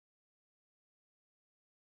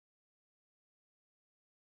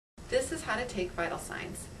This is how to take vital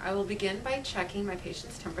signs. I will begin by checking my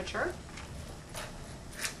patient's temperature,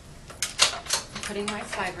 putting my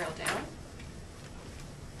slide rail down.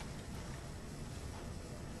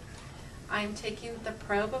 I'm taking the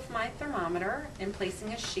probe of my thermometer and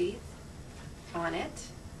placing a sheath on it.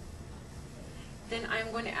 Then I'm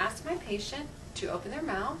going to ask my patient to open their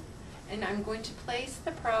mouth, and I'm going to place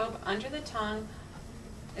the probe under the tongue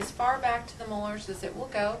as far back to the molars as it will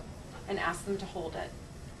go and ask them to hold it.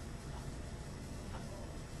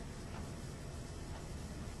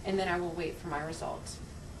 And then I will wait for my results.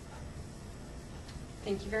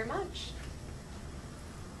 Thank you very much.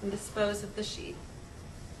 And dispose of the sheath.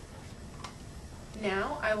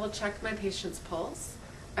 Now I will check my patient's pulse.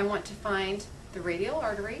 I want to find the radial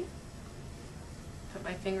artery. Put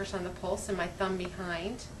my fingers on the pulse and my thumb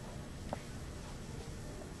behind.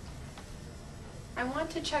 I want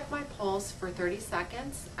to check my pulse for 30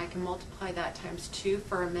 seconds. I can multiply that times 2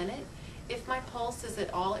 for a minute. If my pulse is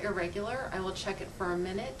at all irregular, I will check it for a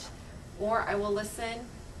minute, or I will listen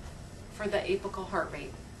for the apical heart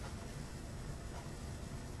rate.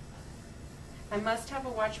 I must have a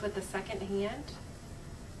watch with a second hand,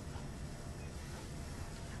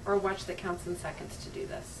 or a watch that counts in seconds to do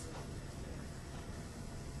this.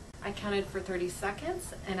 I counted for 30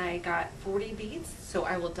 seconds and I got 40 beats, so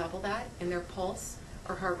I will double that, and their pulse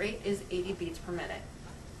or heart rate is 80 beats per minute.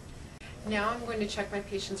 Now I'm going to check my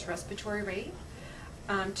patient's respiratory rate.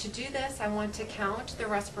 To do this, I want to count the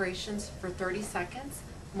respirations for 30 seconds,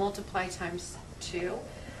 multiply times 2.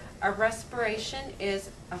 A respiration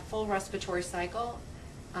is a full respiratory cycle,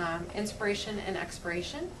 inspiration and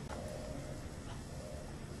expiration.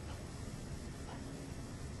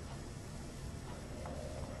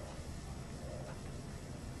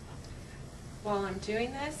 While I'm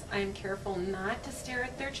doing this, I am careful not to stare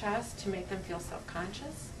at their chest to make them feel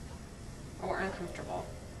self-conscious or uncomfortable.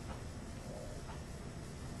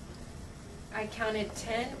 I counted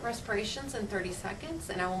 10 respirations in 30 seconds,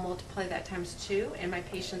 and I will multiply that times 2, and my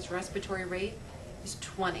patient's respiratory rate is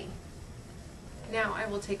 20. Now I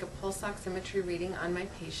will take a pulse oximetry reading on my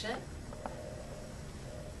patient.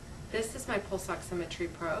 This is my pulse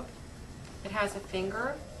oximetry probe. It has a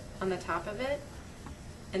finger on the top of it,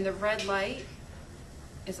 and the red light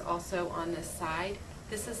is also on this side.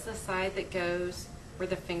 This is the side that goes where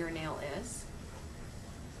the fingernail is.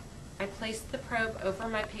 I placed the probe over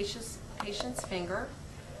my patient's finger.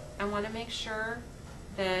 I want to make sure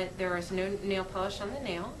that there is no nail polish on the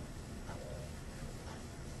nail.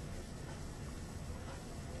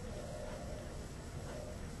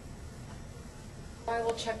 I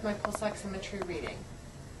will check my pulse oximetry reading,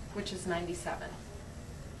 which is 97.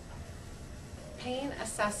 Pain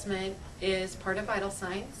assessment is part of vital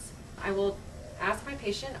signs. I will ask my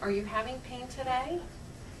patient, are you having pain today?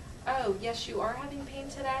 Oh, yes, you are having pain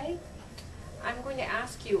today. I'm going to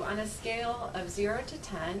ask you on a scale of 0 to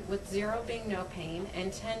 10, with 0 being no pain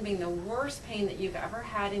and 10 being the worst pain that you've ever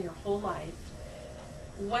had in your whole life,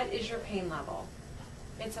 what is your pain level?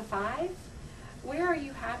 It's a 5? Where are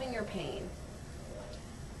you having your pain?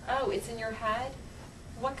 Oh, it's in your head?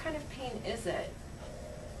 What kind of pain is it?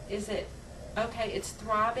 Is it, okay, it's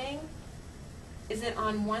throbbing? Is it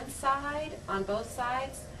on one side, on both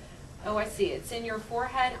sides? Oh, I see, it's in your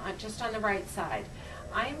forehead, just on the right side.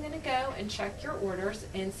 I'm going to go and check your orders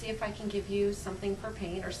and see if I can give you something for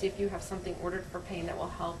pain, or see if you have something ordered for pain that will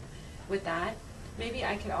help with that. Maybe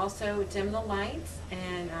I could also dim the lights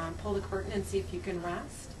and pull the curtain and see if you can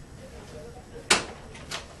rest.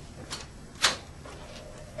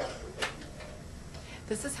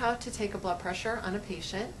 This is how to take a blood pressure on a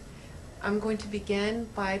patient. I'm going to begin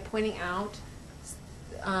by pointing out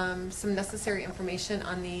some necessary information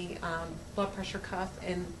on the blood pressure cuff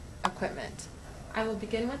and equipment. I will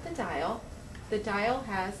begin with the dial. The dial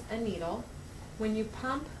has a needle. When you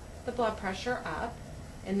pump the blood pressure up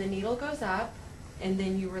and the needle goes up, and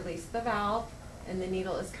then you release the valve and the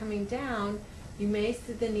needle is coming down, you may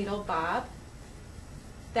see the needle bob.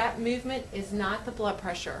 That movement is not the blood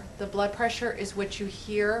pressure. The blood pressure is what you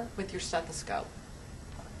hear with your stethoscope.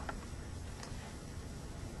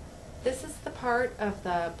 This is the part of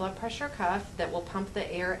the blood pressure cuff that will pump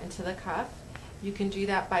the air into the cuff. You can do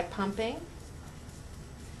that by pumping.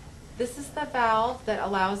 This is the valve that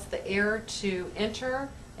allows the air to enter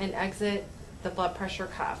and exit the blood pressure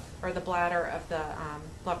cuff, or the bladder of the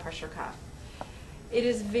blood pressure cuff. It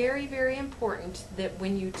is very, very important that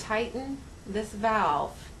when you tighten this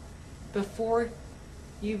valve before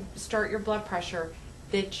you start your blood pressure,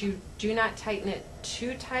 that you do not tighten it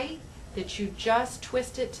too tight, that you just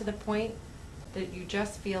twist it to the point that you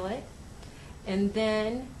just feel it, and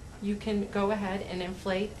then you can go ahead and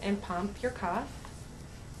inflate and pump your cuff.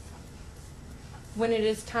 When it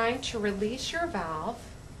is time to release your valve,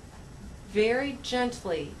 very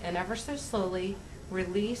gently and ever so slowly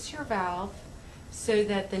release your valve so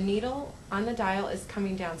that the needle on the dial is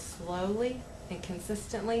coming down slowly and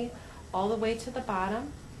consistently all the way to the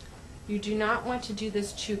bottom. You do not want to do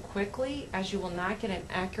this too quickly, as you will not get an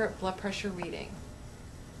accurate blood pressure reading.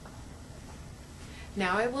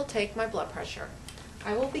 Now I will take my blood pressure.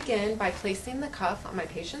 I will begin by placing the cuff on my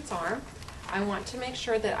patient's arm. I want to make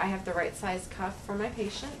sure that I have the right size cuff for my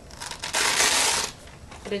patient.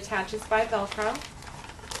 It attaches by Velcro.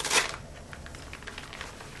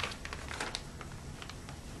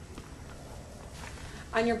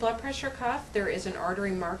 On your blood pressure cuff, there is an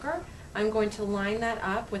artery marker. I'm going to line that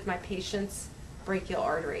up with my patient's brachial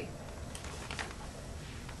artery.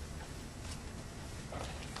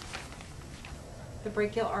 The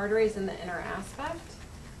brachial artery is in the inner aspect.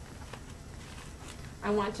 I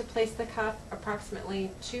want to place the cuff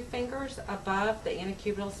approximately 2 fingers above the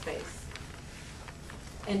antecubital space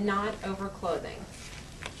and not over clothing.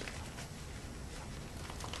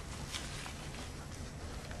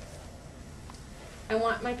 I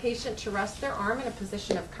want my patient to rest their arm in a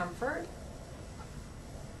position of comfort.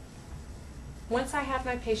 Once I have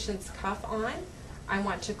my patient's cuff on, I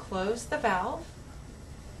want to close the valve.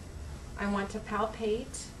 I want to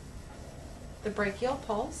palpate the brachial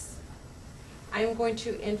pulse. I am going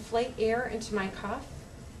to inflate air into my cuff,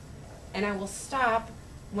 and I will stop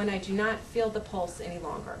when I do not feel the pulse any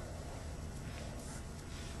longer.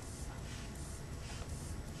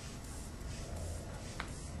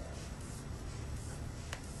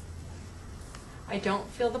 I don't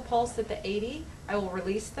feel the pulse at the 80. I will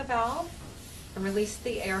release the valve and release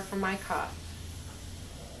the air from my cuff.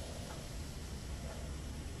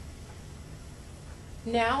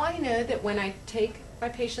 Now I know that when I take my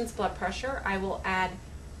patient's blood pressure, I will add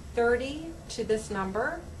 30 to this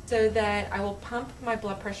number so that I will pump my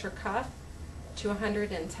blood pressure cuff to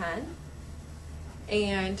 110,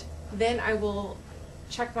 and then I will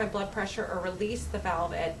check my blood pressure or release the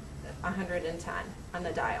valve at 110 on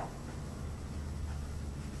the dial.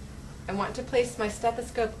 I want to place my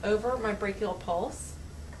stethoscope over my brachial pulse.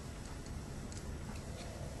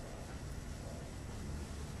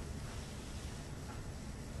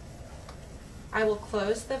 I will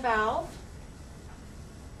close the valve,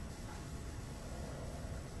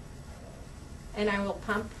 and I will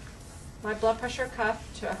pump my blood pressure cuff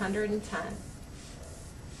to 110.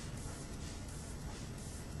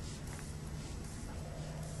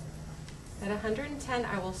 At 110,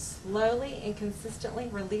 I will slowly and consistently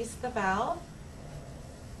release the valve,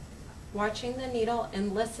 watching the needle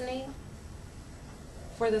and listening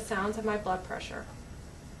for the sounds of my blood pressure.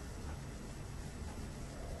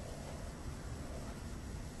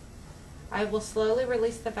 I will slowly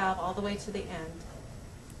release the valve all the way to the end.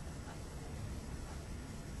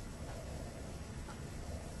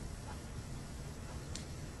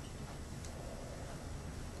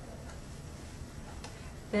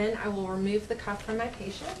 Then I will remove the cuff from my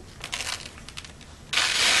patient.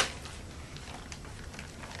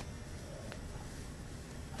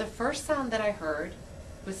 The first sound that I heard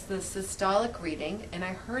was the systolic reading, and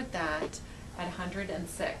I heard that at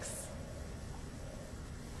 106.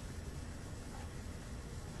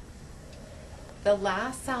 The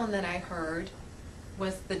last sound that I heard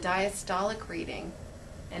was the diastolic reading,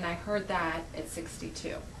 and I heard that at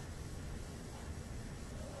 62.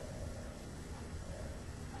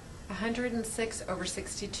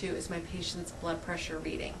 106/62 is my patient's blood pressure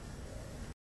reading.